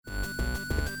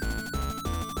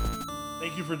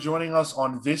Thank you for joining us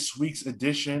on this week's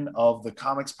edition of the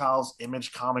Comics Pals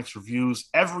Image Comics Reviews.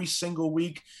 Every single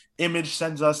week, Image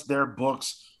sends us their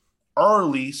books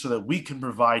early so that we can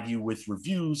provide you with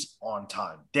reviews on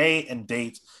time, day and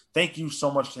date. Thank you so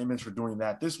much to Image for doing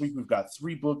that. This week, we've got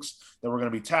 3 books that we're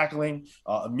going to be tackling.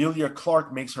 Amelia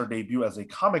Clark makes her debut as a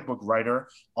comic book writer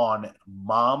on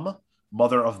M.O.M,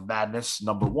 Mother of Madness,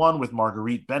 #1, with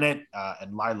Marguerite Bennett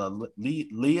and Lila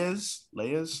Leas.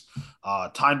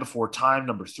 Time Before Time,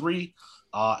 #3.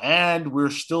 And we're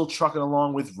still trucking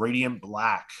along with Radiant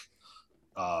Black,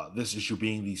 this issue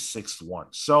being the 6th one.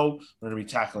 So we're going to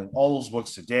be tackling all those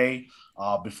books today.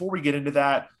 Before we get into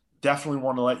that, definitely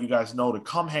want to let you guys know to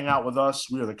come hang out with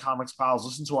us. We are the Comics Pals.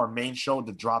 Listen to our main show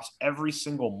that drops every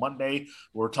single Monday.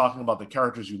 We're talking about the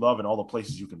characters you love and all the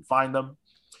places you can find them.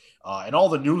 And all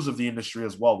the news of the industry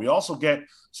as well. We also get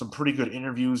some pretty good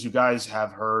interviews. You guys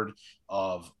have heard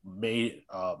of Made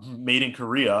in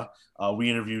Korea. We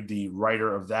interviewed the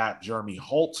writer of that, Jeremy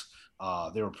Holt.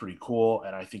 They were pretty cool,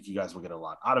 and I think you guys will get a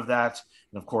lot out of that.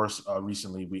 And of course,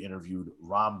 recently we interviewed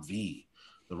Ram V,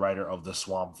 the writer of The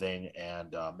Swamp Thing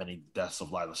and Many Deaths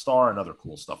of Lila Starr and other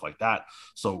cool stuff like that.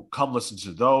 So come listen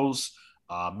to those.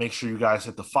 Make sure you guys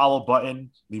hit the follow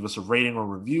button, leave us a rating or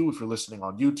review if you're listening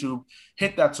on YouTube.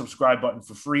 Hit that subscribe button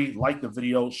for free, like the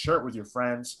video, share it with your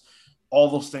friends. All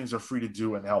those things are free to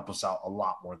do and help us out a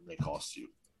lot more than they cost you.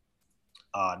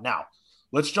 Now,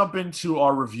 let's jump into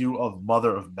our review of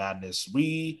Mother of Madness.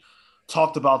 We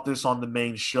talked about this on the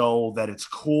main show, that it's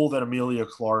cool that Amelia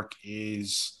Clark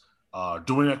is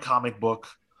doing a comic book.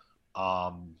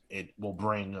 It will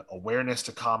bring awareness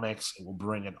to comics. It will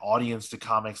bring an audience to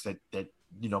comics that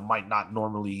might not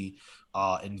normally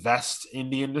invest in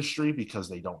the industry because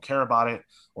they don't care about it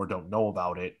or don't know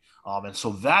about it. And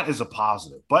so that is a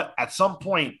positive. But at some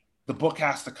point, the book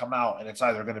has to come out, and it's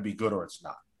either going to be good or it's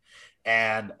not.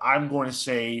 And I'm going to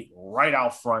say right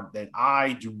out front that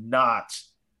I do not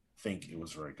think it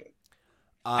was very good.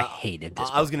 I hated this.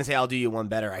 I was going to say I'll do you one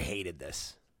better. I hated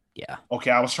this. Yeah.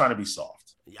 Okay, I was trying to be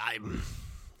soft.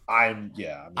 I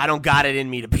don't got it in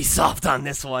me to be soft on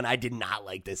this one. I did not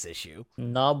like this issue.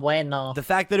 No bueno. The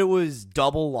fact that it was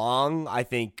double long, I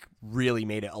think, really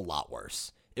made it a lot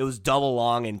worse. It was double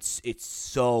long, and it's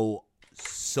so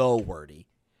wordy.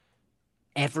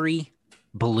 Every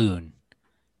balloon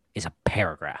is a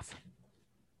paragraph.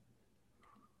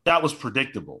 That was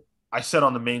predictable. I said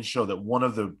on the main show that one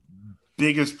of the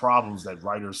biggest problems that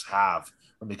writers have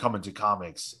when they come into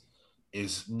comics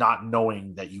is not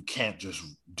knowing that you can't just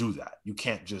do that. You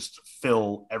can't just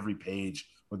fill every page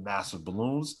with massive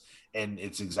balloons, and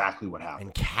it's exactly what happened.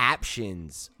 And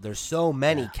captions. There's so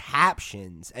many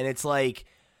captions, and it's like,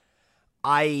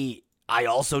 I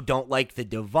also don't like the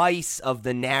device of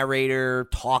the narrator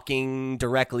talking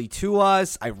directly to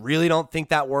us. I really don't think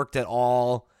that worked at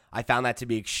all. I found that to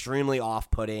be extremely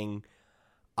off-putting.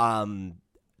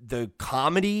 The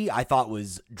comedy I thought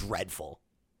was dreadful.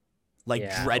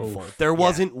 Dreadful. There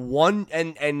wasn't one,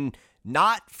 and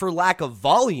not for lack of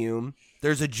volume.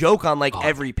 There's a joke on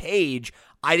every page.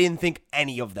 I didn't think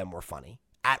any of them were funny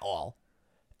at all.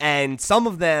 And some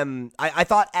of them, I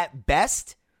thought at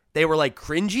best they were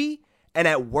cringy, and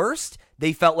at worst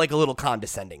they felt like a little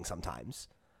condescending sometimes.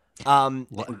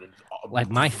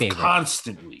 My favorite.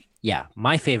 Constantly. Yeah,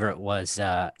 my favorite was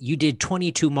you did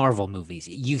 22 Marvel movies.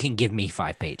 You can give me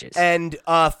 5 pages. And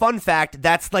fun fact,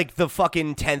 that's the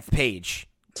fucking 10th page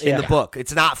in the book.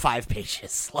 It's not 5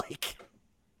 pages.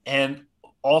 And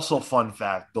also fun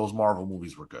fact, those Marvel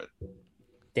movies were good.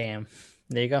 Damn.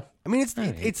 There you go. I mean,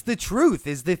 it's the truth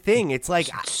is the thing. It's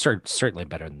certainly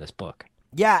better than this book.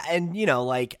 Yeah, and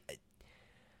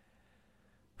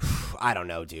I don't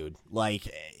know, dude.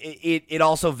 It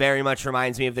also very much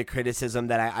reminds me of the criticism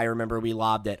that I remember we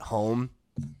lobbed at home,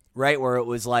 right? Where it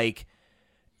was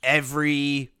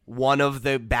every one of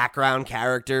the background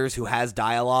characters who has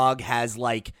dialogue has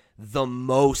the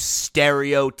most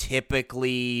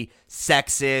stereotypically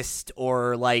sexist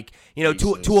or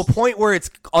to a point where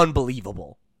it's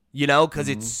unbelievable, because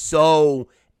it's so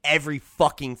every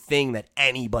fucking thing that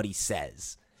anybody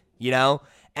says,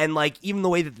 And even the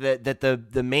way that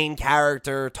the main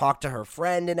character talked to her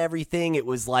friend and everything, it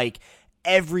was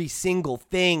every single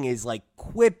thing is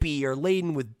quippy or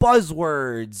laden with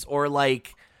buzzwords or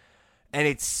and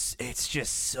it's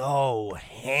just so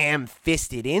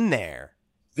ham-fisted in there.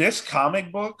 This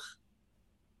comic book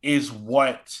is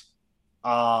what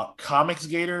comics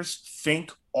gators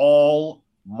think all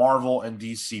Marvel and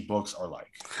DC books are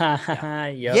like.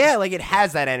 Yeah, it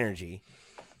has that energy.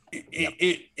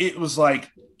 It was like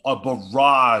a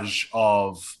barrage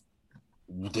of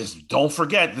don't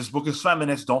forget, this book is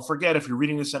feminist. Don't forget, if you're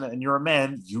reading this and you're a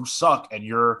man, you suck and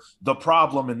you're the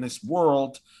problem in this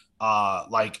world.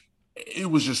 Like,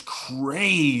 it was just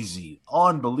crazy,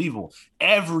 unbelievable.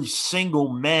 Every single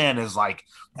man is like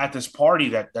at this party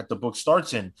that the book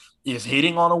starts in is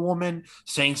hitting on a woman,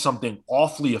 saying something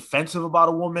awfully offensive about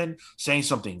a woman, saying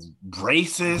something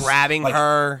racist, grabbing like,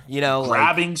 her,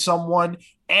 grabbing someone.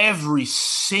 Every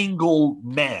single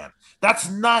man. That's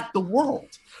not the world.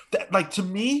 That, like, to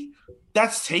me,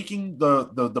 that's taking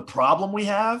the problem we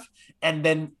have and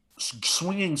then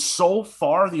swinging so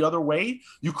far the other way.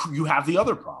 You have the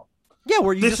other problem. Yeah,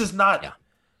 where you this is not. Yeah.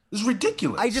 This is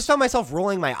ridiculous. I just found myself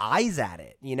rolling my eyes at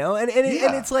it, and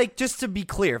it's like, just to be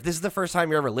clear, if this is the first time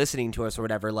you're ever listening to us or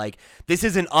whatever, like, this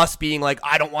isn't us being like,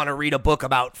 I don't want to read a book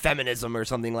about feminism or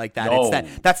something like that. No.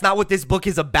 That's not what this book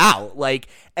is about. Like,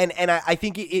 and I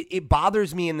think it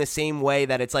bothers me in the same way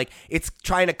that it's like it's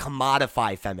trying to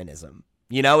commodify feminism.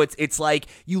 It's like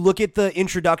you look at the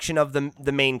introduction of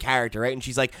the main character, right? And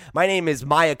she's like, my name is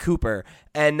Maya Cooper,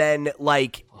 and then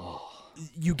like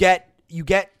you get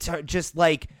to just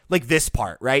like this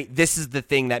part, right? This is the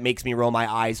thing that makes me roll my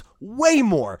eyes way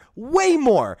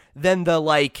more than the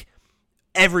like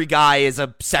every guy is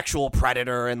a sexual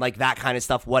predator and like that kind of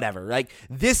stuff, whatever. Like,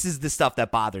 this is the stuff that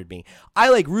bothered me. I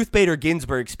like Ruth Bader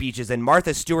Ginsburg speeches and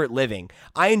Martha Stewart living.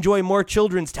 I enjoy more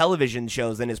children's television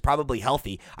shows than is probably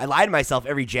healthy. I lie to myself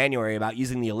every January about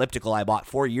using the elliptical I bought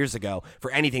 4 years ago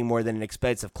for anything more than an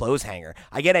expensive clothes hanger.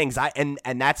 I get anxiety,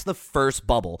 and that's the first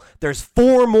bubble. There's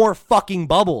 4 more fucking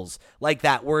bubbles like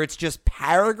that where it's just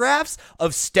paragraphs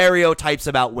of stereotypes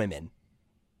about women.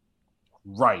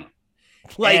 Right.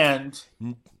 Like, and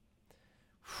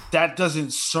that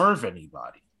doesn't serve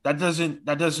anybody. That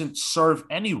doesn't serve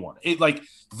anyone. It, like,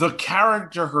 the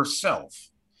character herself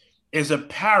is a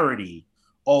parody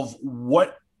of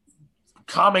what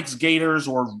comics gators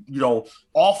or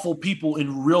awful people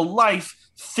in real life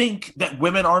think that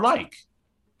women are like.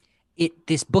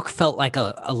 This book felt like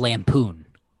a lampoon.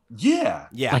 Yeah.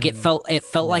 Like it felt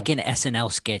like an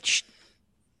SNL sketch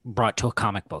brought to a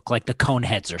comic book, like the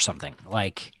Coneheads or something.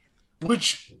 Like,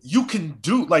 which you can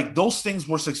do, like, those things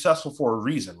were successful for a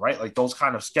reason, right? Like those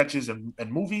kind of sketches and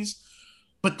movies.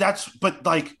 But that's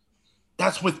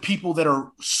with people that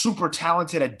are super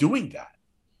talented at doing that.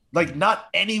 Like, not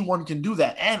anyone can do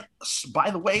that. And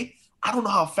by the way, I don't know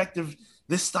how effective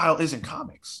this style is in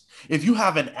comics. If you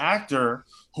have an actor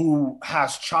who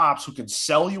has chops, who can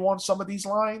sell you on some of these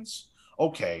lines,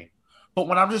 okay. But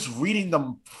when I'm just reading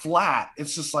them flat,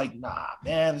 it's just like, nah,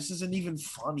 man, this isn't even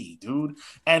funny, dude.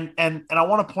 And I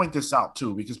want to point this out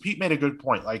too, because Pete made a good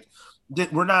point. Like,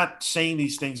 we're not saying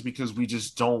these things because we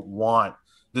just don't want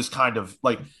this kind of,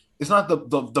 like, it's not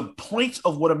the point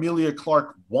of what Amelia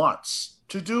Clark wants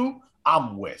to do.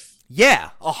 I'm with. Yeah,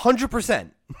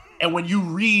 100%. And when you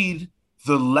read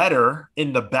the letter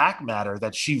in the back matter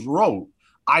that she wrote,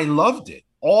 I loved it.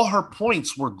 All her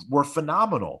points were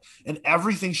phenomenal, and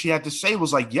everything she had to say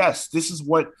was like, yes, this is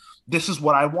what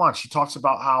I want. She talks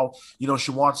about how,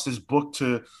 she wants this book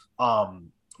to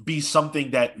be something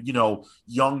that,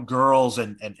 young girls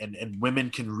and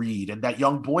women can read, and that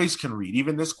young boys can read.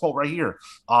 Even this quote right here.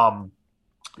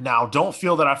 Now, don't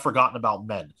feel that I've forgotten about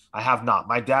men. I have not.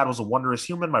 My dad was a wondrous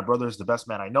human. My brother is the best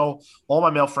man I know. All my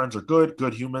male friends are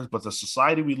good humans, but the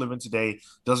society we live in today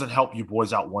doesn't help you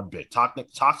boys out one bit.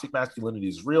 Toxic masculinity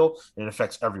is real, and it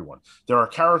affects everyone. There are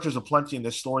characters aplenty in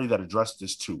this story that address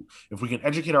this too. If we can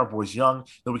educate our boys young,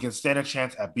 then we can stand a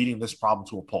chance at beating this problem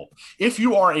to a pulp. If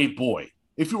you are a boy,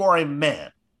 if you are a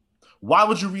man, why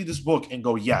would you read this book and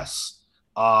go, yes,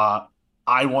 I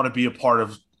want to be a part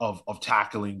of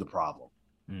tackling the problem?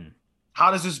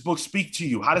 How does this book speak to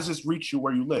you? How does this reach you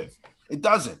where you live? It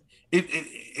doesn't.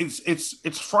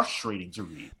 It's frustrating to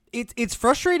read. It's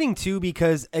frustrating too,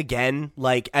 because again,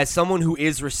 like, as someone who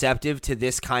is receptive to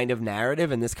this kind of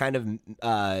narrative and this kind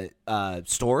of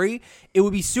story, it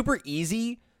would be super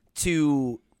easy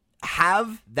to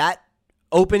have that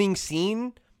opening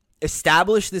scene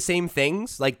establish the same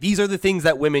things. Like, these are the things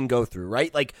that women go through,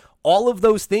 right? Like, all of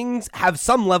those things have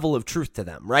some level of truth to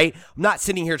them, right? I'm not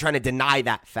sitting here trying to deny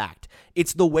that fact.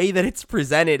 It's the way that it's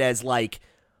presented as, like,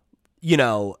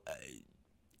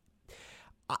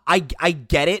 I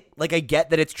get it. Like, I get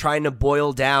that it's trying to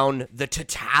boil down the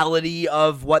totality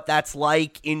of what that's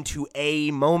like into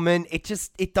a moment.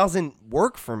 It doesn't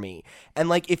work for me. And,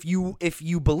 like, if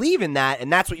you believe in that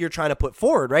and that's what you're trying to put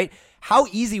forward, right? How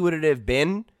easy would it have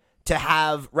been to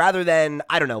have, rather than,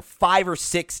 I don't know, 5 or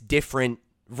 6 different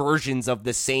versions of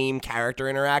the same character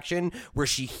interaction where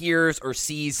she hears or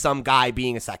sees some guy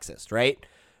being a sexist, right?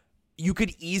 You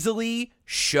could easily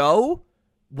show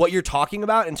what you're talking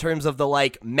about in terms of the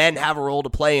like men have a role to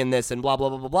play in this and blah blah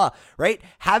blah blah blah, right?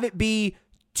 Have it be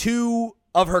two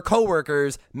of her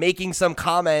coworkers making some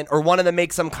comment, or one of them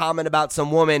makes some comment about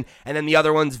some woman, and then the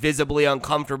other one's visibly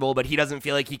uncomfortable, but he doesn't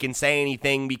feel like he can say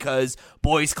anything because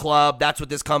boys club, that's what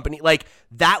this company, like,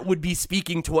 that would be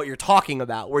speaking to what you're talking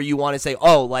about, where you want to say,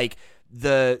 oh, like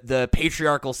the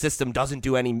patriarchal system doesn't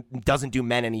do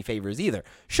men any favors either.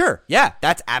 Sure, yeah,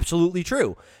 that's absolutely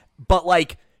true. But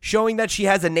like showing that she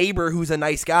has a neighbor who's a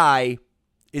nice guy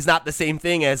is not the same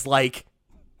thing as like,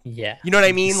 yeah, you know what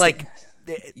I mean? Like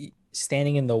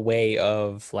standing in the way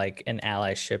of like an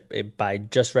allyship by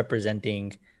just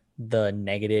representing the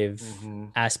negative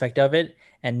aspect of it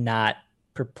and not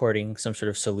purporting some sort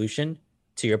of solution,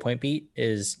 to your point, Pete,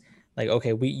 is like,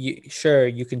 okay, sure,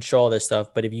 you can show all this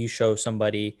stuff, but if you show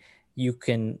somebody,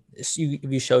 if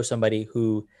you show somebody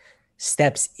who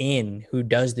steps in, who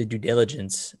does the due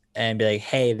diligence and be like,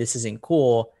 hey, this isn't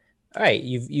cool. All right,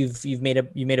 you've made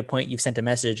a point, you've sent a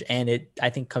message, and it, I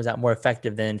think, comes out more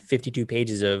effective than 52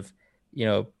 pages of,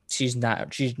 she's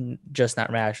just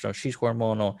not rational, she's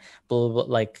hormonal, blah, blah, blah,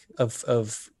 like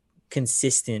of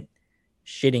consistent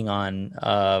shitting on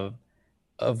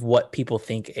of what people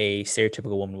think a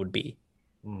stereotypical woman would be.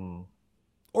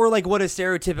 Or like what a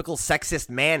stereotypical sexist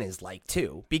man is like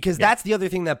too, because that's the other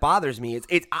thing that bothers me.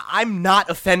 I'm not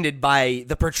offended by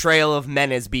the portrayal of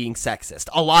men as being sexist.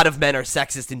 A lot of men are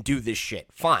sexist and do this shit.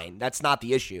 Fine, that's not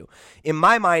the issue. In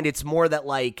my mind, it's more that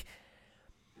like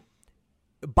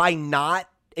by not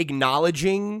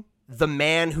acknowledging the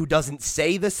man who doesn't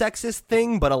say the sexist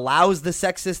thing but allows the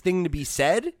sexist thing to be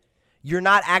said, you're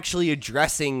not actually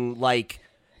addressing like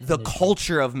the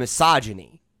culture of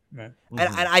misogyny. Right.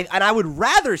 And I would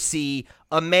rather see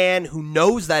a man who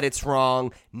knows that it's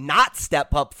wrong not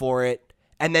step up for it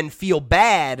and then feel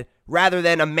bad, rather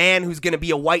than a man who's going to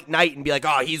be a white knight and be like,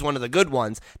 oh, he's one of the good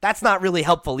ones. That's not really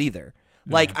helpful either.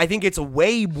 Like, I think it's a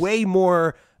way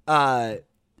more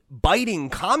biting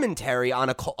commentary on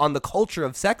the culture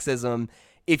of sexism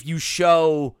if you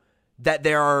show that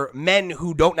there are men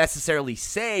who don't necessarily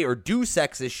say or do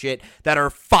sexist shit that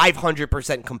are 500%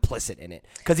 complicit in it,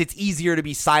 because it's easier to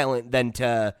be silent than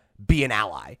to be an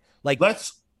ally. Like,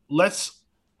 let's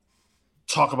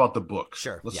talk about the book.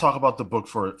 Sure. Let's talk about the book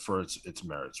for its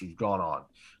merits. We've gone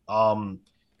on.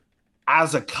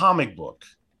 As a comic book,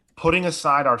 putting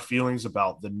aside our feelings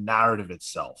about the narrative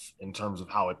itself in terms of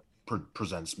how it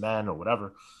presents men or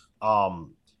whatever,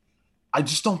 I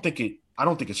just don't think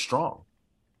it's strong.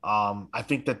 I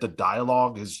think that the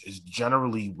dialogue is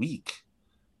generally weak.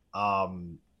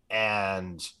 And,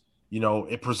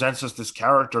 it presents us this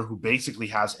character who basically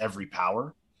has every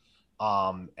power.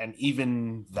 And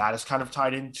even that is kind of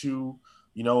tied into,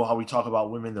 how we talk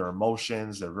about women, their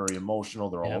emotions, they're very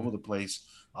emotional, they're all over the place.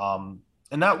 And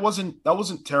that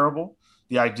wasn't terrible.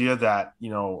 The idea that,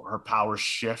 her powers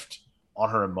shift on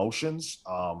her emotions.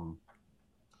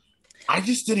 I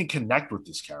just didn't connect with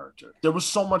this character.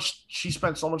 She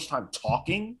spent so much time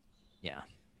talking. Yeah.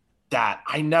 That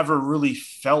I never really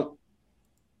felt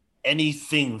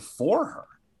anything for her.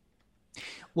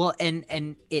 Well, and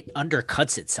it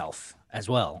undercuts itself as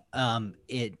well.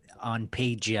 It on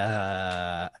page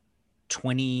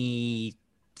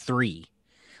 23,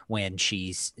 when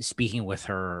she's speaking with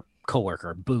her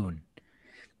coworker, Boone,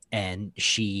 and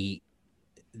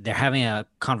they're having a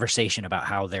conversation about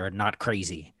how they're not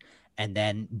crazy. And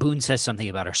then Boone says something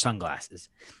about her sunglasses.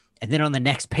 And then on the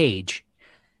next page,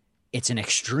 it's an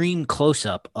extreme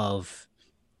close-up of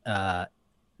the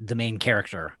main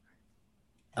character.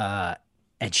 And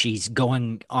she's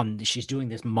doing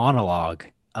this monologue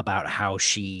about how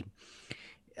she,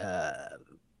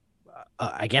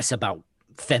 I guess about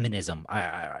feminism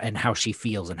and how she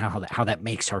feels and how that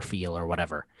makes her feel or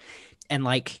whatever. And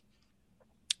like,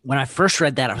 when I first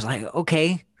read that, I was like,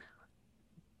 okay,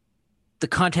 the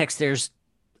context there's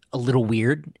a little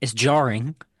weird. It's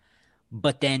jarring,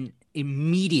 but then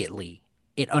immediately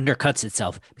it undercuts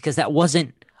itself, because that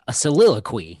wasn't a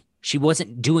soliloquy. She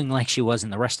wasn't doing like she was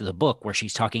in the rest of the book, where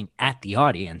she's talking at the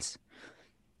audience.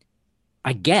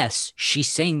 I guess she's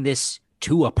saying this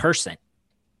to a person.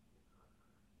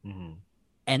 Mm-hmm.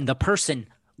 And the person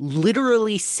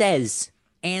literally says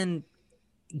and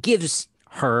gives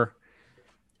her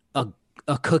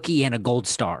a cookie and a gold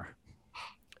star.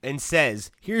 And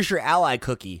says, here's your ally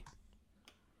cookie.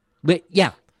 But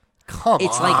yeah.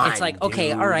 It's like, okay,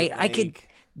 dude, all right,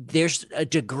 there's a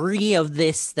degree of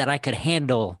this that I could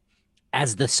handle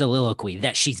as the soliloquy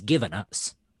that she's given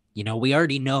us. We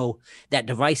already know that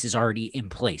device is already in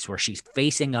place where she's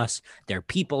facing us, there are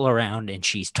people around, and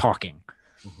she's talking.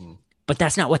 Mm-hmm. But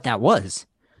that's not what that was.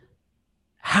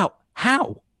 How?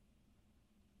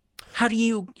 How do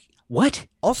you what?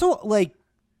 Also, like,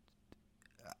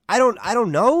 I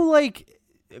don't know, like,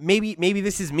 maybe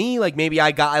this is me, like maybe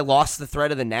I lost the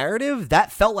thread of the narrative.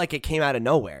 That felt like it came out of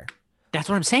nowhere. That's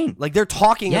what I'm saying. Like they're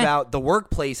talking Yeah. about the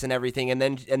workplace and everything, and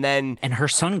then her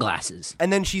sunglasses.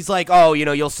 and then she's like, "Oh, you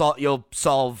know, you'll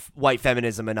solve white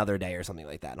feminism another day or something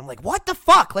like that." And I'm like, "What the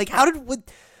fuck? Like, how did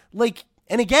like?"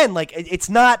 And again, like, it's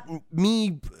not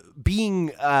me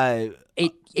being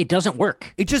It doesn't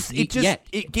work.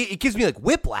 it gives me like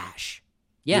whiplash.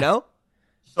 Yeah. You know?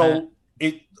 So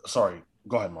sorry,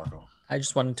 go ahead, Marco. I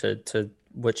just wanted to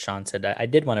what Sean said. I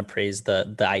did want to praise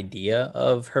the idea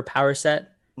of her power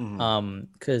set,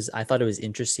 because I thought it was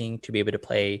interesting to be able to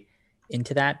play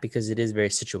into that, because it is very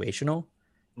situational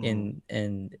in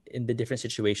the different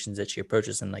situations that she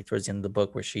approaches, and like towards the end of the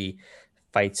book where she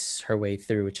fights her way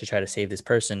through to try to save this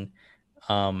person.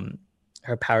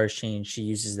 Her powers change. She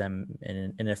uses them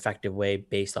in an effective way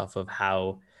based off of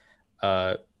how,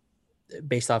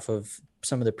 based off of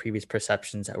some of the previous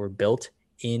perceptions that were built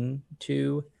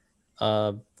into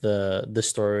the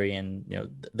story, and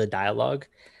the dialogue.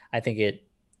 I think it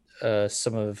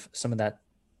some of that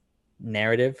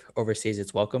narrative overstays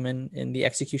its welcome in the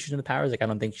execution of the powers. Like, I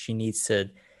don't think she needs to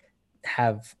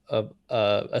have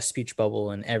a speech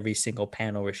bubble in every single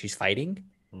panel where she's fighting.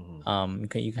 You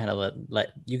kind of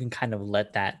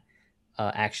let that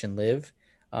action live.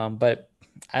 But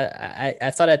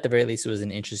I thought at the very least it was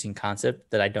an interesting concept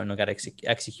that I don't know got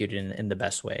executed in the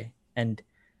best way. And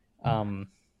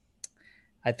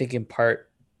I think in part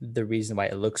the reason why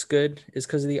it looks good is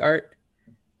because of the art.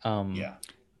 Yeah.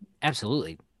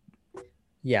 Absolutely.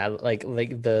 Yeah, like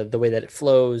the way that it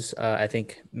flows, I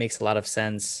think makes a lot of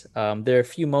sense. There are a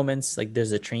few moments, like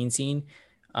there's a train scene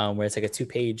where it's like a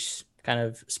 2-page kind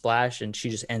of splash, and she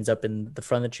just ends up in the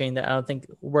front of the train that I don't think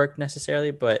worked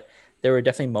necessarily, but there were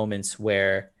definitely moments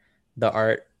where the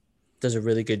art does a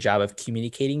really good job of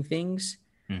communicating things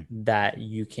that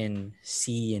you can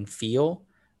see and feel,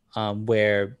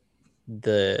 where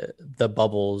the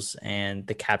bubbles and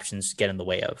the captions get in the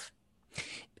way of.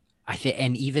 I think,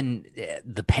 and even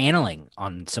the paneling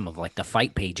on some of like the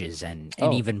fight pages, and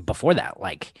even before that,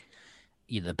 like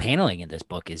the paneling in this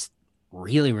book is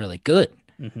really, really good.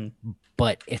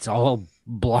 But it's all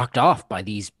blocked off by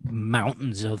these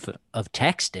mountains of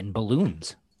text and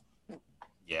balloons.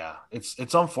 Yeah,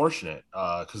 it's unfortunate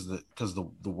because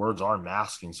the words are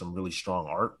masking some really strong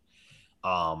art.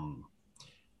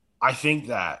 I think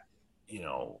that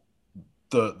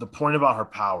the point about her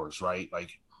powers, right?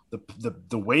 Like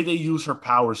the way they use her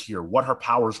powers here, what her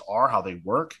powers are, how they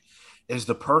work, is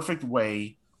the perfect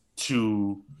way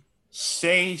to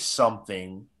say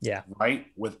something, right,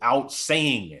 without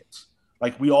saying it.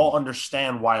 Like, we all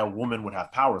understand why a woman would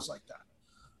have powers like that.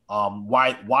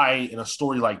 Why in a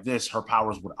story like this her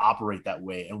powers would operate that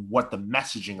way, and what the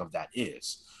messaging of that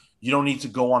is. You don't need to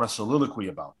go on a soliloquy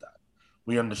about that.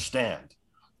 We understand.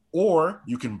 Or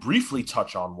you can briefly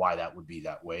touch on why that would be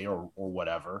that way, or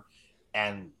whatever,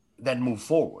 and then move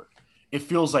forward. It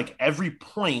feels like every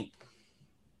point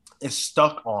is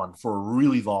stuck on for a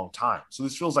really long time. So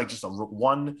this feels like just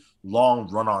one long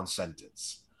run-on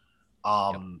sentence.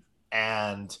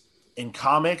 And in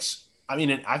comics, I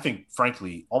mean, I think,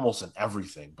 frankly, almost in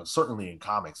everything, but certainly in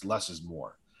comics, less is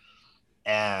more.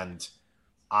 And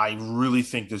I really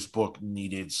think this book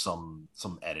needed some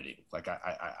editing. Like,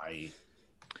 I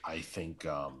think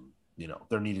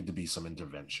there needed to be some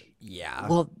intervention. Yeah.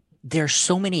 Well, there's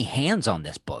so many hands on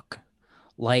this book.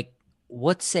 Like,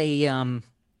 what's a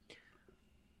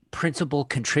principal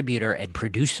contributor and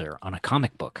producer on a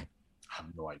comic book? I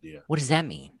have no idea. What does that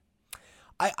mean?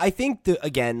 I think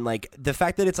again, like the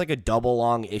fact that it's like a double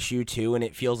long issue too, and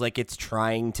it feels like it's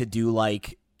trying to do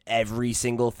like every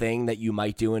single thing that you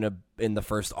might do in the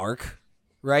first arc,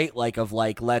 right? Like, of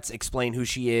like, let's explain who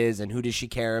she is and who does she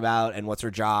care about and what's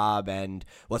her job and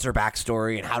what's her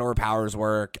backstory and how do her powers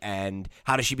work and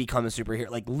how does she become a superhero?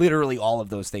 Like, literally all of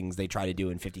those things they try to do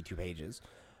in 52 pages.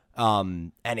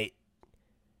 And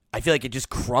I feel like it just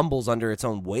crumbles under its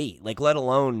own weight. Like, let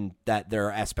alone that there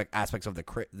are aspects of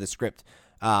the script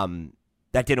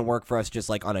that didn't work for us just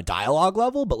like on a dialogue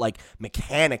level, but like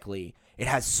mechanically, it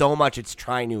has so much it's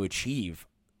trying to achieve.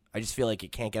 I just feel like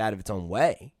it can't get out of its own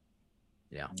way.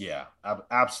 Yeah,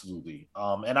 absolutely.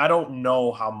 And I don't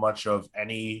know how much of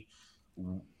any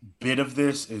bit of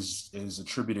this is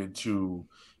attributed to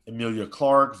Emilia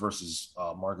Clarke versus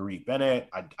Marguerite Bennett.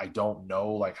 I don't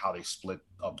know like how they split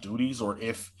up duties, or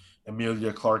if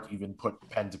Emilia Clarke even put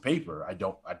pen to paper. I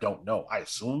don't know. I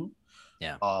assume.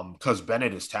 Yeah. Because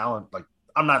Bennett is talent. Like,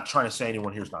 I'm not trying to say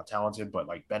anyone here is not talented, but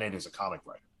like Bennett is a comic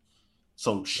writer,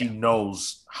 so she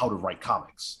knows how to write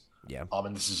comics. Yeah.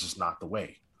 And this is just not the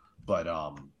way. But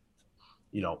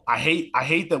I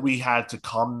hate that we had to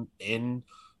come in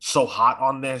so hot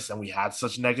on this and we had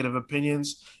such negative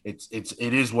opinions. It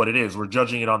is what it is. We're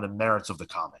judging it on the merits of the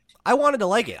comic. I wanted to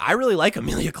like it. I really like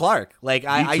Amelia Clark. Like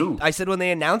too. I said when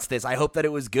they announced this, I hope that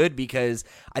it was good because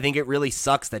I think it really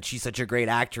sucks that she's such a great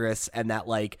actress and that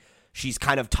like she's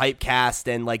kind of typecast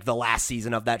and like the last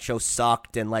season of that show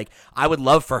sucked and like I would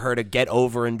love for her to get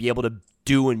over and be able to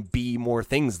do and be more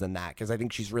things than that because I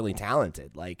think she's really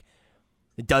talented. Like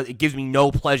it gives me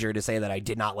no pleasure to say that I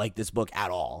did not like this book at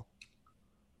all.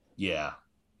 Yeah.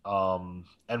 And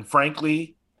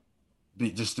frankly,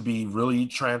 just to be really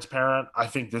transparent, I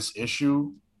think this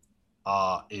issue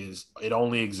it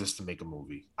only exists to make a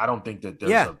movie. I don't think that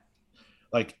there's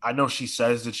I know she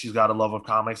says that she's got a love of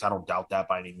comics. I don't doubt that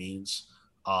by any means.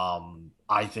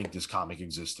 I think this comic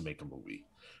exists to make a movie.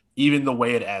 Even the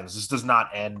way it ends, this does not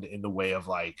end in the way of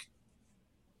like,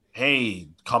 hey,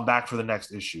 come back for the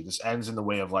next issue. This ends in the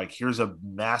way of like, here's a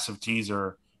massive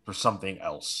teaser for something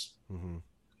else. Mm-hmm.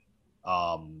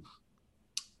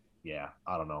 Yeah,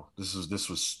 I don't know. This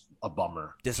was a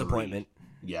bummer. Disappointment.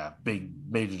 Yeah,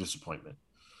 major disappointment.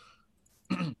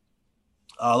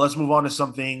 Let's move on to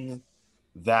something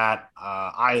that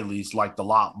I at least liked a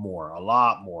lot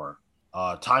more.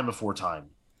 Time Before Time.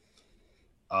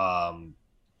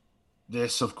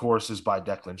 This, of course, is by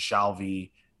Declan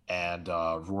Shalvey and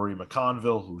Rory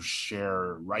McConville, who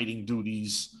share writing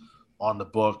duties on the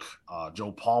book.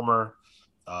 Joe Palmer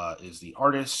is the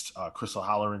artist. Chris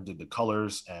O'Halloran did the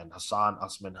colors, and Hassan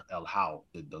Usman El How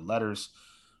did the letters.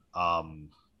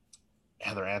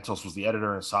 Heather Antos was the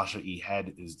editor, and Sasha E.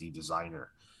 Head is the designer.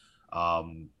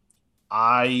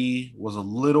 I was a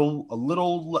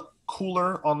little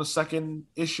cooler on the second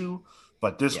issue,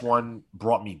 but this one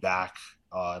brought me back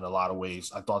in a lot of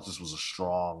ways. I thought this was a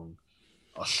strong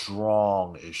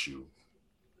issue.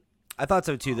 I thought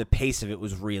so too. The pace of it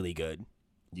was really good.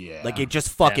 Yeah. Like it just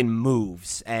fucking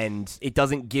moves and it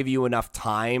doesn't give you enough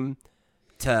time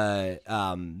to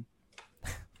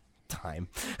time.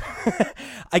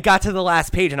 I got to the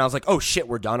last page and I was like, oh shit,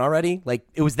 we're done already? Like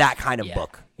it was that kind of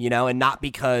book, you know, and not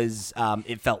because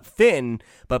it felt thin,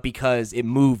 but because it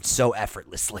moved so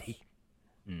effortlessly.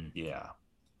 Yeah,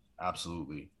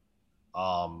 absolutely.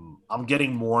 I'm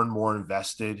getting more and more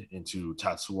invested into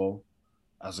Tetsuo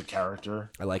as a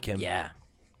character. I like him.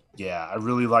 Yeah, I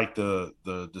really like the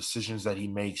decisions that he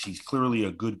makes. He's clearly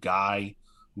a good guy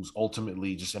who's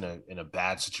ultimately just in a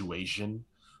bad situation.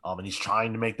 And he's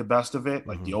trying to make the best of it.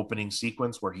 Like the opening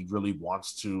sequence where he really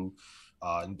wants to,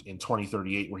 in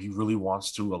 2038, where he really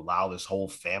wants to allow this whole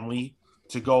family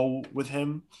to go with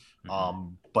him.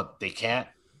 But they can't.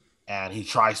 And he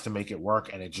tries to make it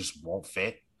work and it just won't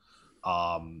fit.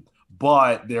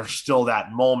 But there's still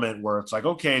that moment where it's like,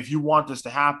 okay, if you want this to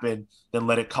happen, then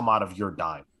let it come out of your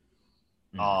dime.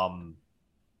 And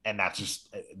that's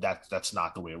just that's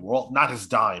not the way it works. Not his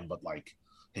dime, but like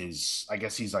his. I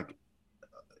guess he's like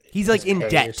in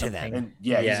debt to them. And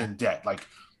he's in debt. Like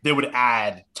they would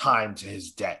add time to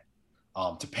his debt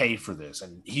to pay for this,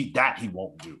 and he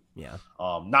won't do. Yeah.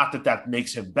 Not that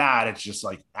makes him bad. It's just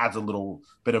like adds a little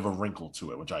bit of a wrinkle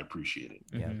to it, which I appreciated.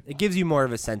 Yeah. It gives you more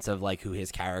of a sense of like who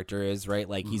his character is, right?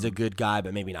 Like he's a good guy,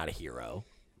 but maybe not a hero.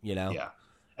 You know. Yeah.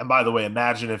 And by the way,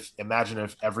 imagine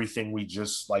if everything we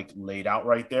just like laid out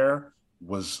right there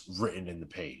was written in the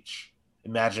page.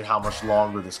 Imagine how much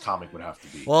longer this comic would have to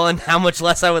be. Well, and how much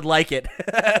less I would like it.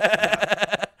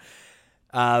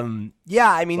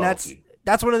 I mean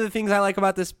that's one of the things I like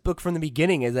about this book from the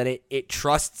beginning is that it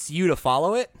trusts you to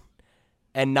follow it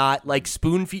and not like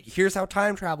spoon feed. Here's how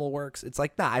time travel works. It's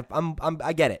like, nah,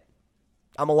 I get it.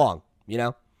 I'm along, you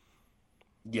know?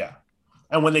 Yeah.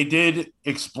 And when they did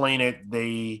explain it,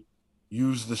 they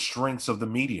used the strengths of the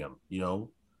medium, you know,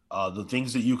 the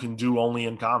things that you can do only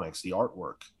in comics, the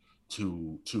artwork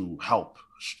to help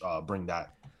bring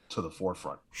that to the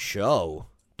forefront. Show,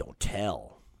 don't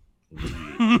tell.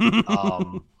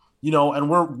 You know, and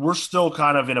we're still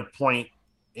kind of in a point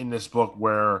in this book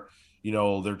where, you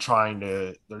know, they're trying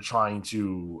to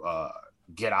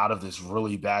get out of this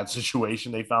really bad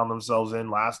situation they found themselves in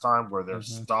last time where they're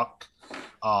stuck.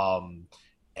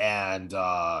 And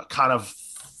kind of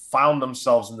found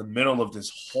themselves in the middle of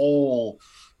this whole,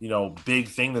 you know, big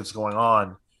thing that's going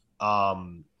on. I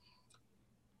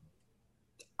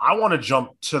want to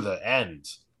jump to the end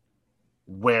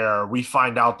where we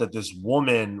find out that this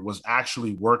woman was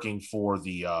actually working for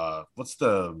the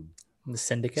the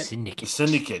syndicate. The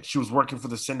syndicate. She was working for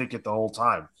the syndicate the whole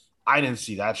time. I didn't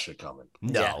see that shit coming.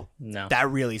 No.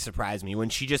 That really surprised me when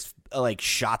she just like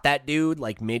shot that dude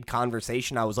like mid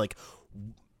conversation. I was like,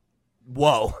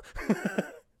 whoa.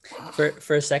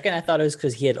 For a second, I thought it was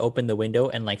because he had opened the window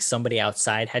and like somebody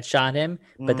outside had shot him.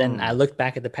 But then I looked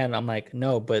back at the panel. I'm like,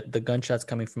 no, but the gunshot's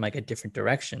coming from like a different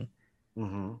direction.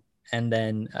 Mm-hmm. And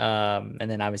then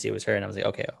obviously it was her, and I was like,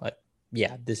 okay, like,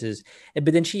 yeah, this is.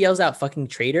 But then she yells out "fucking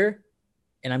traitor,"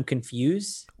 and I'm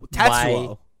confused.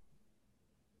 Tetsuo.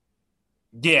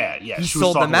 Yeah. He She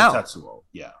sold was talking them out. to Tetsuo.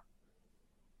 Yeah.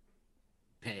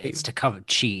 It's to cover.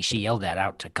 She yelled that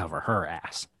out to cover her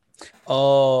ass.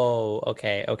 Oh,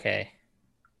 okay.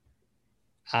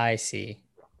 I see.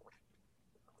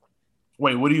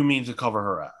 Wait, what do you mean to cover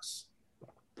her ass?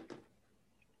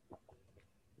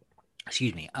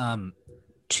 Excuse me.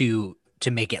 To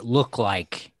make it look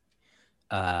like,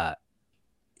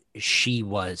 she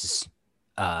was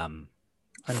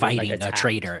fighting a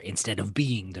traitor instead of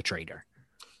being the traitor.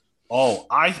 Oh,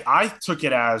 I took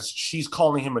it as she's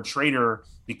calling him a traitor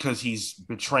because he's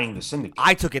betraying the syndicate.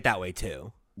 I took it that way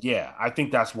too. Yeah, I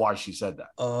think that's why she said that.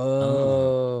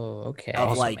 Oh, okay.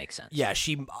 Also like, makes sense. Yeah,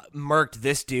 she murked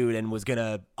this dude and was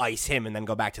gonna ice him and then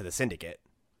go back to the syndicate.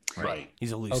 Right.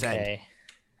 He's a loose end.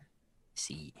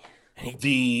 See, and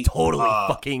he totally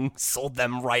fucking sold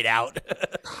them right out.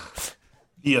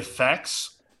 The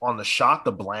effects on the shot,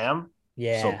 the blam,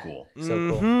 yeah, so cool. So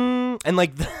cool. And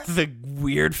like the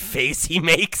weird face he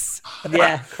makes.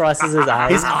 Yeah, crosses his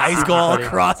eyes. His eyes go all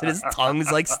across and his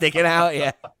tongue's like sticking out.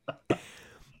 Yeah.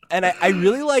 And I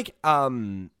really like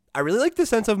the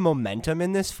sense of momentum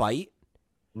in this fight.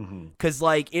 Because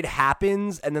like it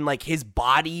happens and then like his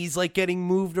body's like getting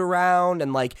moved around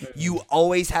and like you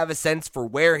always have a sense for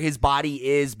where his body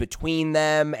is between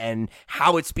them and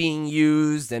how it's being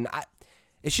used, and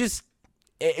it just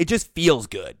feels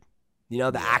good. You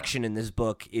know, the action in this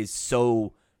book is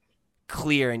so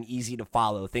clear and easy to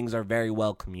follow. Things are very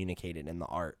well communicated in the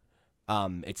art. I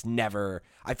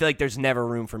feel like there's never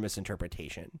room for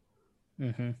misinterpretation.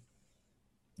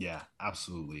 Yeah,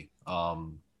 absolutely.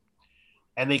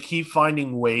 And they keep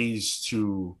finding ways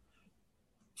to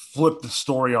flip the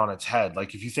story on its head.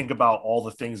 Like if you think about all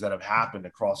the things that have happened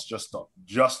across just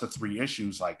the 3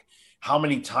 issues, like how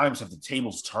many times have the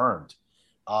tables turned?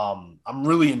 I'm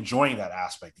really enjoying that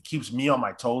aspect. It keeps me on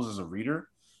my toes as a reader.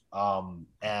 And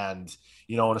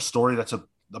in a story that's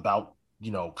about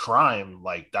crime,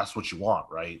 like that's what you want,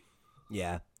 right?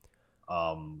 Yeah.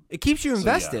 It keeps you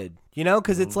invested,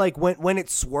 because it's like when it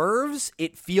swerves,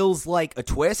 it feels like a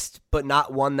twist, but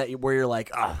not one where you're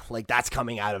like, oh, like that's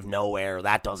coming out of nowhere.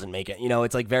 That doesn't make it,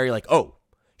 it's like very like, oh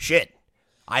shit,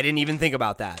 I didn't even think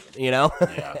about that, Yeah.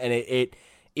 And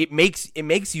it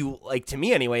makes you, like, to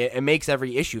me anyway, it makes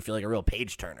every issue feel like a real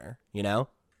page turner, Yeah,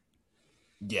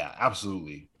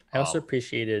 absolutely. I also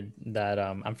appreciated that,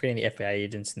 I'm forgetting the FBI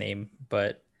agent's name,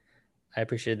 but I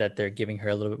appreciate that they're giving her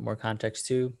a little bit more context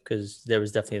too, because there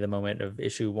was definitely the moment of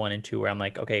issue 1 and 2 where I'm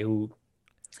like, okay, who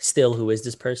is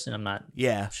this person? I'm not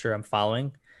sure I'm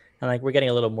following. And like, we're getting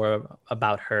a little more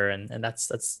about her, and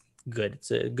that's good.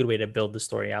 It's a good way to build the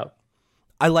story out.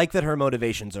 I like that her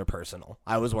motivations are personal.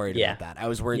 I was worried about that. I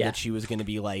was worried that she was going to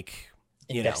be like,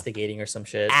 investigating or some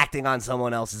shit, acting on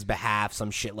someone else's behalf,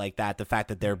 some shit like that. The fact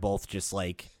that they're both just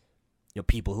like,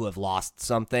 people who have lost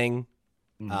something.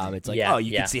 It's like,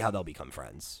 you can see how they'll become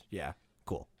friends. Yeah,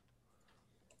 cool.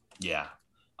 Yeah.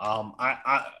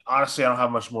 I honestly, I don't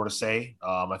have much more to say.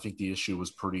 I think the issue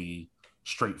was pretty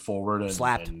straightforward and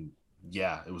slapped. And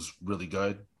yeah, it was really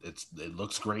good. It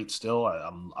looks great still.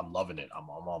 I'm loving it. I'm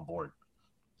on board.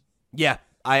 Yeah,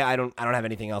 I don't have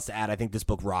anything else to add. I think this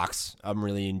book rocks. I've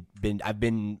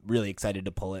been really excited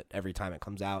to pull it every time it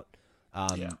comes out.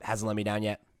 Hasn't let me down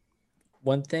yet.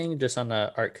 One thing, just on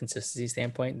the art consistency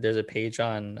standpoint, there's a page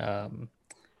on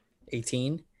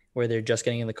 18 where they're just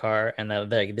getting in the car and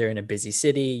they're in a busy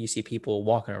city. You see people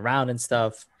walking around and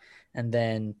stuff. And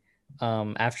then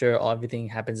after everything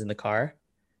happens in the car,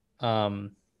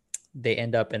 they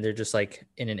end up and they're just like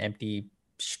in an empty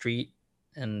street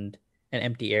and an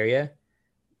empty area.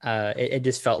 It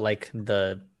just felt like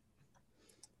the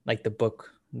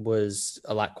book was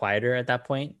a lot quieter at that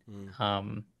point.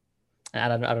 And I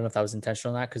don't know if that was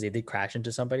intentional or not, because they did crash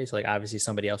into somebody. So like obviously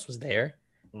somebody else was there.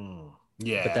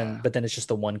 Yeah. But then it's just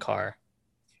the one car.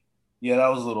 Yeah, that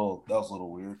was a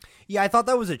little weird. Yeah, I thought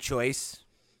that was a choice.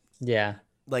 Yeah.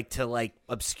 Like to like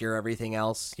obscure everything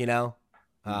else, Yeah.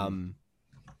 That's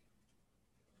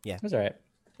all right.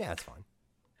 Yeah, that's fine.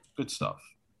 Good stuff.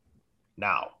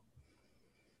 Now,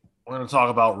 we're going to talk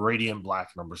about Radiant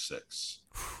Black #6,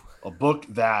 a book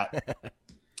that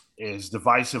is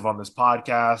divisive on this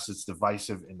podcast. It's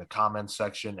divisive in the comments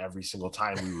section every single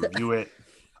time we review it.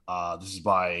 This is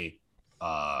by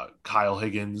Kyle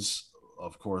Higgins,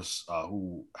 of course,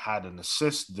 who had an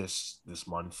assist this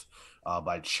month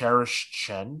by Cherish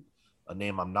Chen, a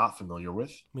name I'm not familiar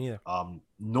with. Me either.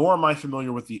 Nor am I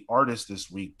familiar with the artist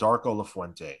this week, Darko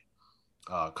Lafuente.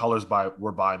 Colors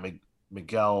were by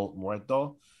Miguel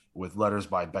Muerto, with letters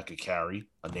by Becca Carey,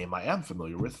 a name I am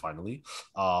familiar with, finally.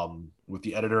 With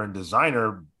the editor and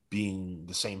designer being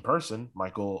the same person,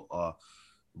 Michael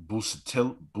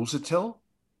Busatil.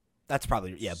 That's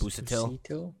probably, yeah,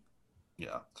 Busatil.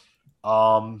 Yeah.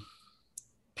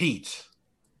 Pete,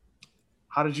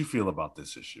 how did you feel about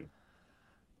this issue?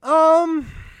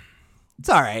 It's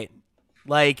all right.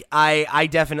 Like, I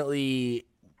definitely,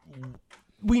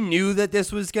 we knew that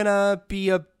this was gonna be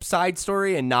a side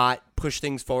story and not push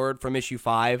things forward from issue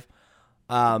 5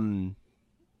 in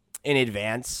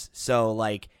advance. So,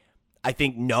 like, I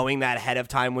think knowing that ahead of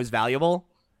time was valuable,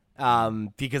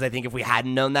 because I think if we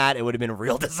hadn't known that, it would have been a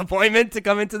real disappointment to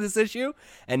come into this issue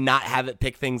and not have it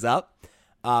pick things up,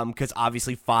 because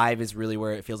obviously 5 is really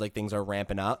where it feels like things are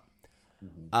ramping up.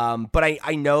 But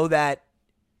I know that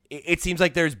it seems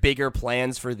like there's bigger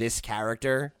plans for this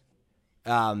character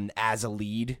as a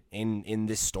lead in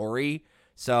this story.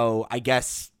 So I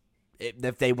guess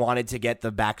if they wanted to get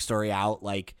the backstory out,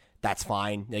 like, that's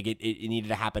fine. Like, it needed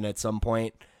to happen at some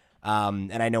point.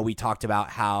 And I know we talked about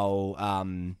how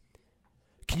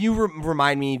can you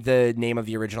remind me the name of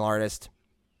the original artist?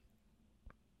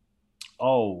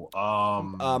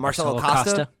 Marcelo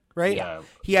Costa, right? Yeah.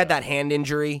 He had that hand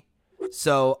injury.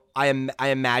 So I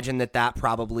imagine that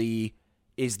probably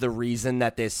is the reason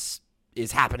that this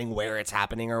is happening where it's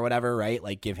happening or whatever, right?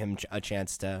 Like, give him a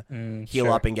chance to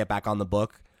heal up and get back on the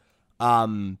book.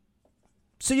 So,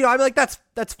 you know, I'm like,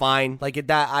 that's fine. Like,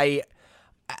 that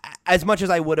as much as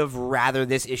I would have rather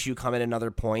this issue come at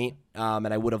another point, and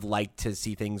I would have liked to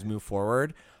see things move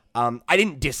forward, I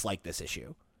didn't dislike this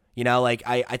issue. You know, like,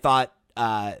 I thought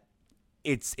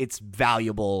it's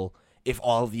valuable if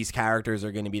all of these characters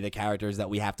are going to be the characters that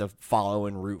we have to follow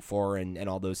and root for and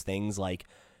all those things. Like,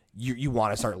 you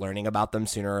want to start learning about them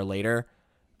sooner or later.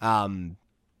 So,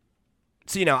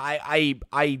 you know,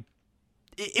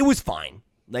 it was fine.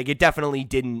 Like, it definitely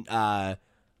didn't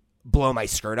blow my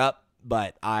skirt up,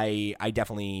 but I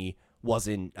definitely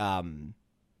wasn't, I don't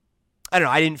know,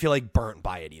 I didn't feel like burnt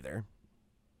by it either.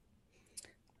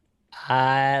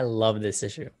 I love this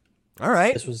issue. All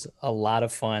right. This was a lot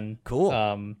of fun. Cool.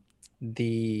 I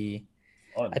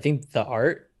think the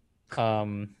art,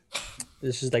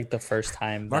 this is like the first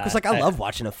time Marco's like, I love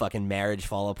watching a fucking marriage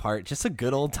fall apart. Just a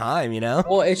good old time, you know?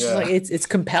 Well, it's just like, it's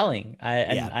compelling.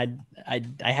 I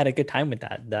had a good time with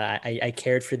that. I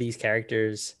cared for these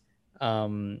characters.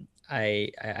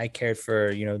 I cared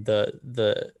for, you know,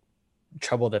 the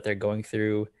trouble that they're going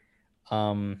through.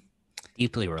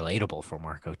 Deeply relatable for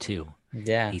Marco too.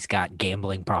 Yeah. He's got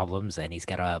gambling problems and he's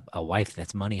got a wife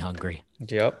that's money hungry.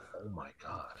 Yep. Oh my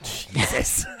God.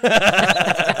 Jesus.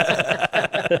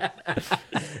 I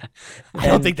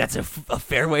don't think that's a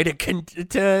fair way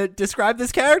to describe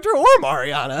this character or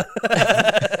Mariana.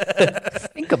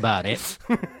 Think about it.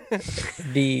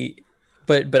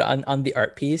 But on the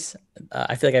art piece,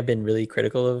 I feel like I've been really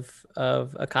critical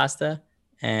of Acosta,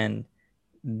 and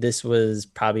this was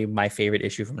probably my favorite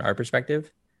issue from an art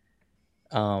perspective.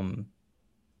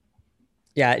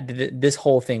 This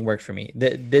whole thing worked for me.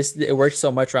 It worked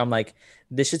so much where I'm like,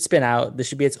 this should spin out. This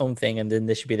should be its own thing, and then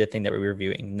this should be the thing that we're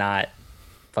reviewing, not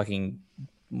fucking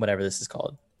whatever this is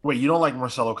called. Wait, you don't like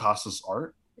Marcelo Costa's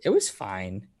art? It was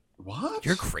fine. What?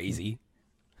 You're crazy.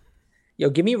 Yo,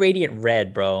 give me Radiant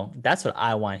Red, bro. That's what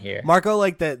I want here. Marco,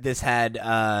 like, that this had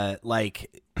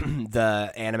like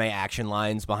the anime action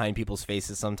lines behind people's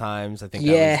faces sometimes. I think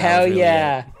hell really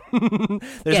yeah.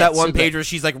 There's that one page where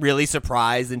she's like really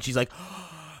surprised and she's like,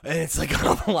 and it's like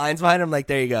all the lines behind her. I'm like,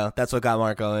 there you go. That's what got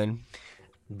Marco in.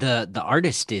 The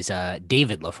artist is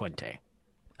David Lafuente.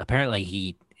 Apparently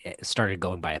he started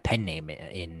going by a pen name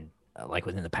in like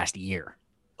within the past year.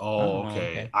 Oh,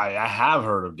 okay. I have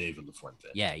heard of David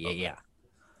Lafuente. Yeah.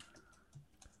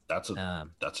 That's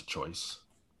a choice.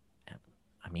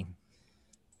 I mean,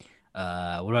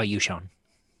 what about you, Sean?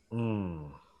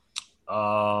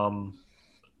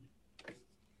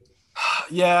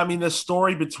 Yeah, I mean, the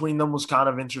story between them was kind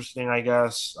of interesting, I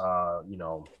guess. You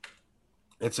know,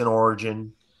 it's an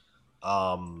origin.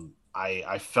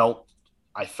 I felt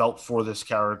for this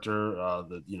character,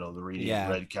 the Radiant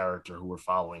Red character who we're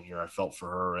following here. I felt for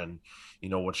her, and you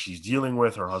know what she's dealing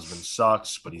with. Her husband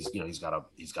sucks, but he's got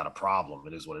a problem.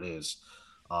 It is what it is.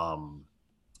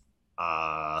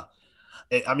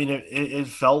 It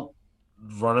felt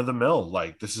run of the mill.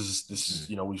 Like this is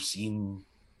we've seen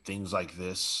things like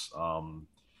this.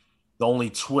 the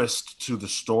only twist to the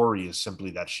story is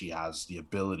simply that she has the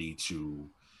ability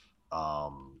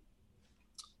um,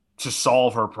 to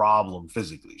solve her problem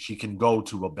physically. She can go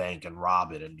to a bank and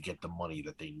rob it and get the money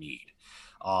that they need.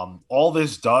 All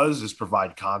this does is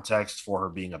provide context for her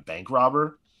being a bank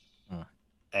robber.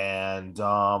 And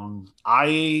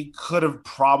I could have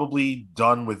probably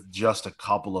done with just a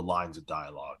couple of lines of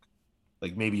dialogue,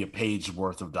 like maybe a page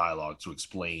worth of dialogue to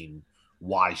explain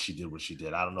why she did what she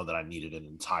did. I don't know that I needed an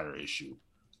entire issue.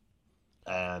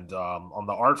 And on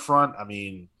the art front, I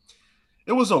mean,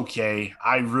 it was okay.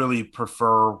 I really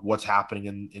prefer what's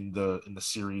happening in the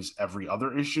series every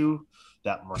other issue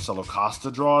that Marcelo Costa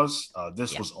draws.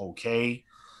 This was okay.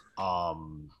 I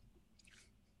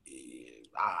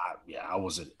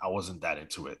wasn't that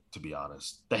into it, to be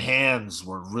honest. The hands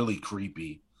were really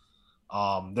creepy.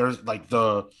 There's like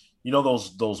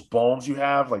those bones you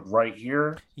have like right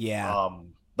here. Yeah.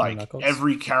 Like Knuckles.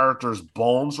 Every character's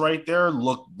bones right there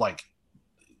look like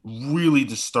really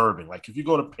disturbing. Like if you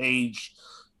go to page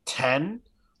 10,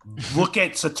 look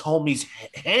at Satomi's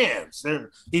hands. They're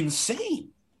insane.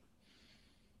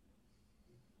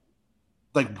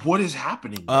 Like, what is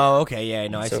happening? Oh, okay. Yeah,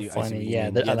 no, So I see. funny. I see what you Yeah,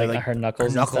 mean. like her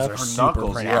knuckles. Her knuckles and are stuff. Her super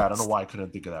knuckles. Yeah, I don't know pronounced. why I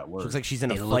couldn't think of that word. Looks like she's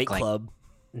in a They fight look like- club.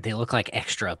 They look like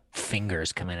extra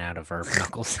fingers coming out of her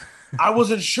knuckles. I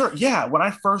wasn't sure. Yeah, when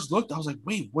I first looked, I was like,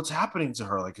 wait, what's happening to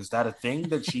her? Like, is that a thing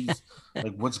that she's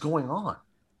like, what's going on?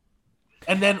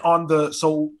 And then on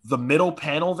the middle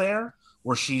panel there,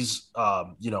 where she's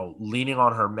leaning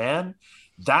on her man,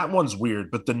 that one's weird.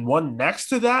 But the one next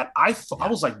to that, I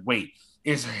was like, wait,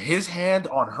 is his hand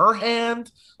on her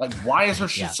hand? Like, why is her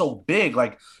shit so big?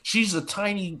 Like, she's a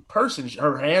tiny person.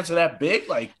 Her hands are that big.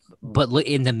 Like, But look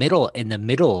in the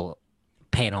middle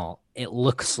panel, it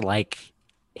looks like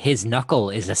his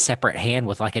knuckle is a separate hand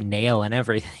with like a nail and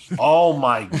everything. oh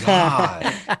my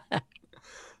god.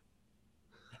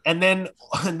 And then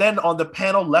on the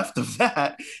panel left of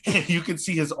that, you can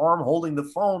see his arm holding the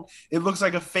phone. It looks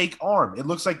like a fake arm. It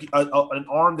looks like an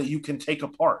arm that you can take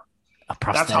apart.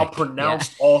 That's how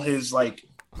pronounced all his like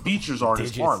features are in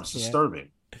his arm. It's disturbing.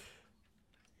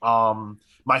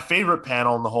 My favorite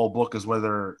panel in the whole book is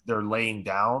where they're laying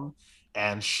down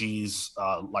and she's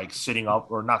like sitting up,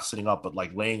 or not sitting up, but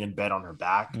like laying in bed on her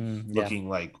back, looking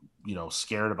like,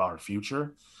 scared about her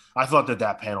future. I thought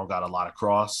that panel got a lot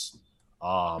across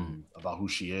about who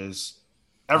she is.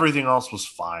 Everything else was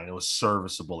fine. It was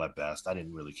serviceable at best. I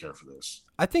didn't really care for this.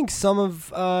 I think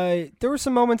there were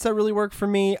some moments that really worked for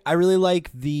me. I really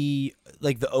like the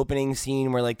opening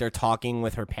scene where like they're talking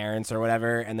with her parents or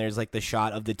whatever, and there's like the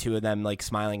shot of the two of them like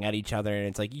smiling at each other, and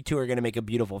it's like, you two are gonna make a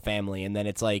beautiful family, and then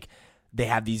it's like they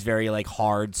have these very like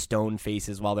hard stone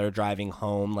faces while they're driving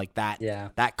home. Like that. Yeah.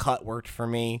 That cut worked for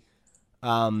me.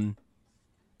 I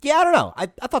don't know. I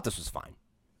thought this was fine.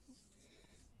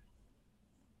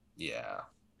 Yeah.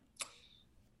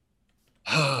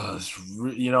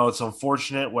 It's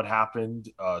unfortunate what happened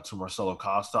to Marcelo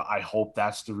Costa. I hope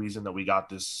that's the reason that we got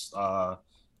this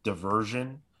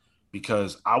diversion,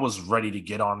 because I was ready to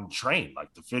get on the train.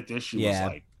 Like the 5th issue was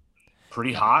like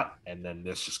pretty hot, and then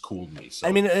this just cooled me. So,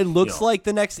 I mean, it looks like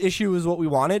the next issue is what we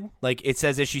wanted. Like it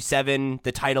says issue 7,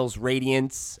 the title's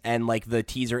Radiance, and like the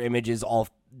teaser images, all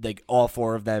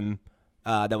 4 of them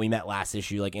that we met last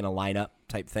issue, like in a lineup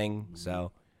type thing.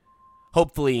 So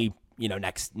hopefully,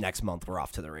 next month we're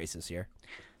off to the races here.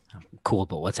 Cool,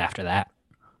 but what's after that?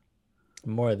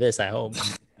 More of this, I hope.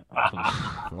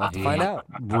 We'll have to find out.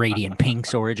 Radiant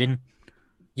Pink's origin.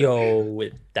 Yo,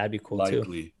 that'd be cool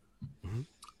likely.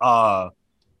 too.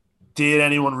 Did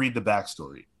anyone read the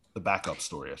backstory? The backup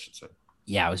story, I should say.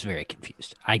 Yeah, I was very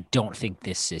confused. I don't think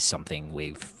this is something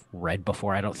we've read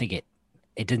before. I don't think it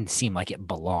didn't seem like it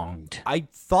belonged. I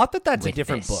thought that's a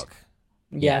different book.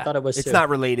 Yeah, I thought it was. It's not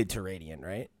related to Radiant,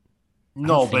 right?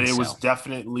 No, but it was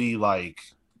definitely like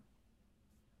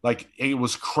it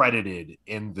was credited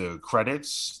in the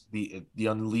credits, the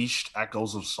Unleashed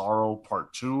Echoes of Sorrow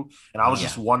Part 2, and I was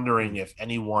just wondering if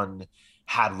anyone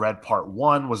had read Part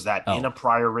 1. Was that in a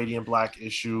prior Radiant Black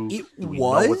issue? Do we know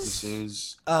what this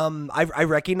is? I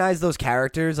recognize those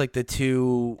characters, like the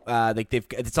two,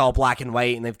 it's all black and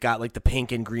white, and they've got like the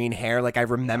pink and green hair. Like I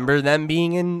remember them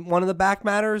being in one of the back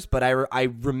matters, but I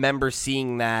remember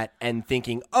seeing that and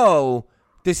thinking, oh,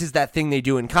 this is that thing they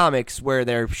do in comics where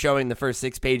they're showing the first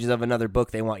 6 pages of another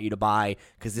book they want you to buy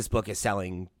because this book is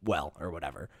selling well or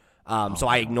whatever. So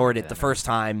I ignored it the first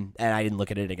time, and I didn't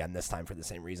look at it again this time for the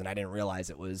same reason. I didn't realize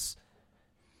it was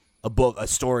a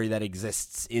story that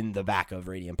exists in the back of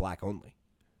Radiant Black only.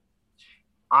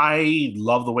 I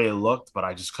love the way it looked, but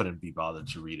I just couldn't be bothered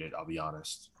to read it. I'll be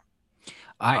honest.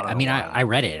 I mean, I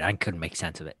read it. I couldn't make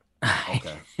sense of it.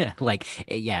 Okay. Like,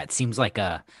 yeah, it seems like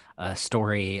a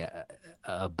story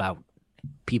about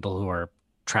people who are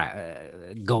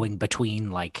going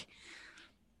between like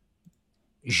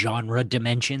genre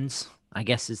dimensions, I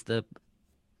guess is the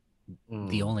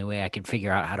only way I can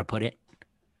figure out how to put it.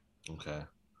 Okay.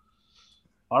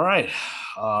 All right.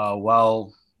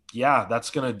 Well, yeah, that's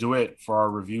gonna do it for our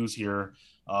reviews here.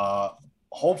 Uh,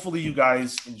 Hopefully, you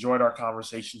guys enjoyed our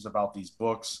conversations about these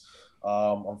books.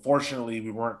 Unfortunately, we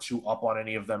weren't too up on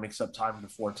any of them except Time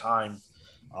Before Time.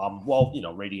 Well,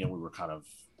 Radiant, we were kind of,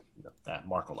 that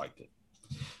Marco liked it.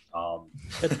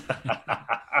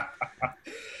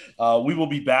 We will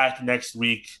be back next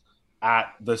week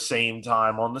at the same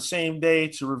time on the same day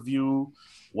to review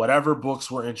whatever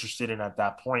books we're interested in at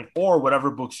that point, or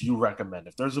whatever books you recommend.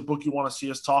 If there's a book you want to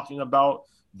see us talking about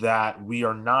that we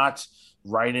are not,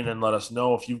 write in and let us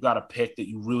know. If you've got a pick that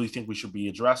you really think we should be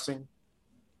addressing,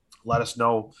 let us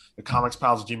know.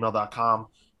 thecomicspals@gmail.com.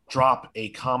 Drop a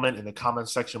comment in the comment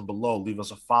section below. Leave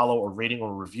us a follow, or rating,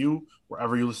 or review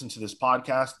wherever you listen to this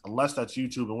podcast, unless that's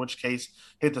YouTube, in which case,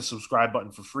 hit the subscribe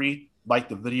button for free. Like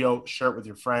the video, share it with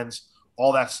your friends.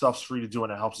 All that stuff's free to do,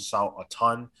 and it helps us out a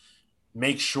ton.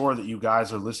 Make sure that you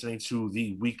guys are listening to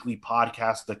the weekly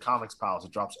podcast, The Comics Pals.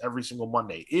 It drops every single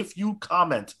Monday. If you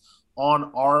comment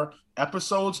on our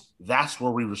episodes, that's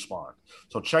where we respond.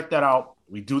 So check that out.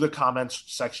 We do the comments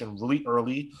section really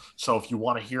early. So if you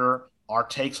want to hear our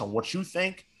takes on what you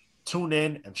think, tune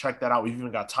in and check that out. We've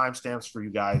even got timestamps for you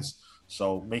guys.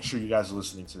 So make sure you guys are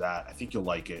listening to that. I think you'll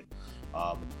like it.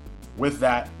 With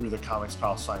that, we're the Comics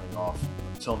Pals signing off.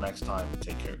 Until next time,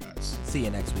 take care, guys. See you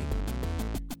next week.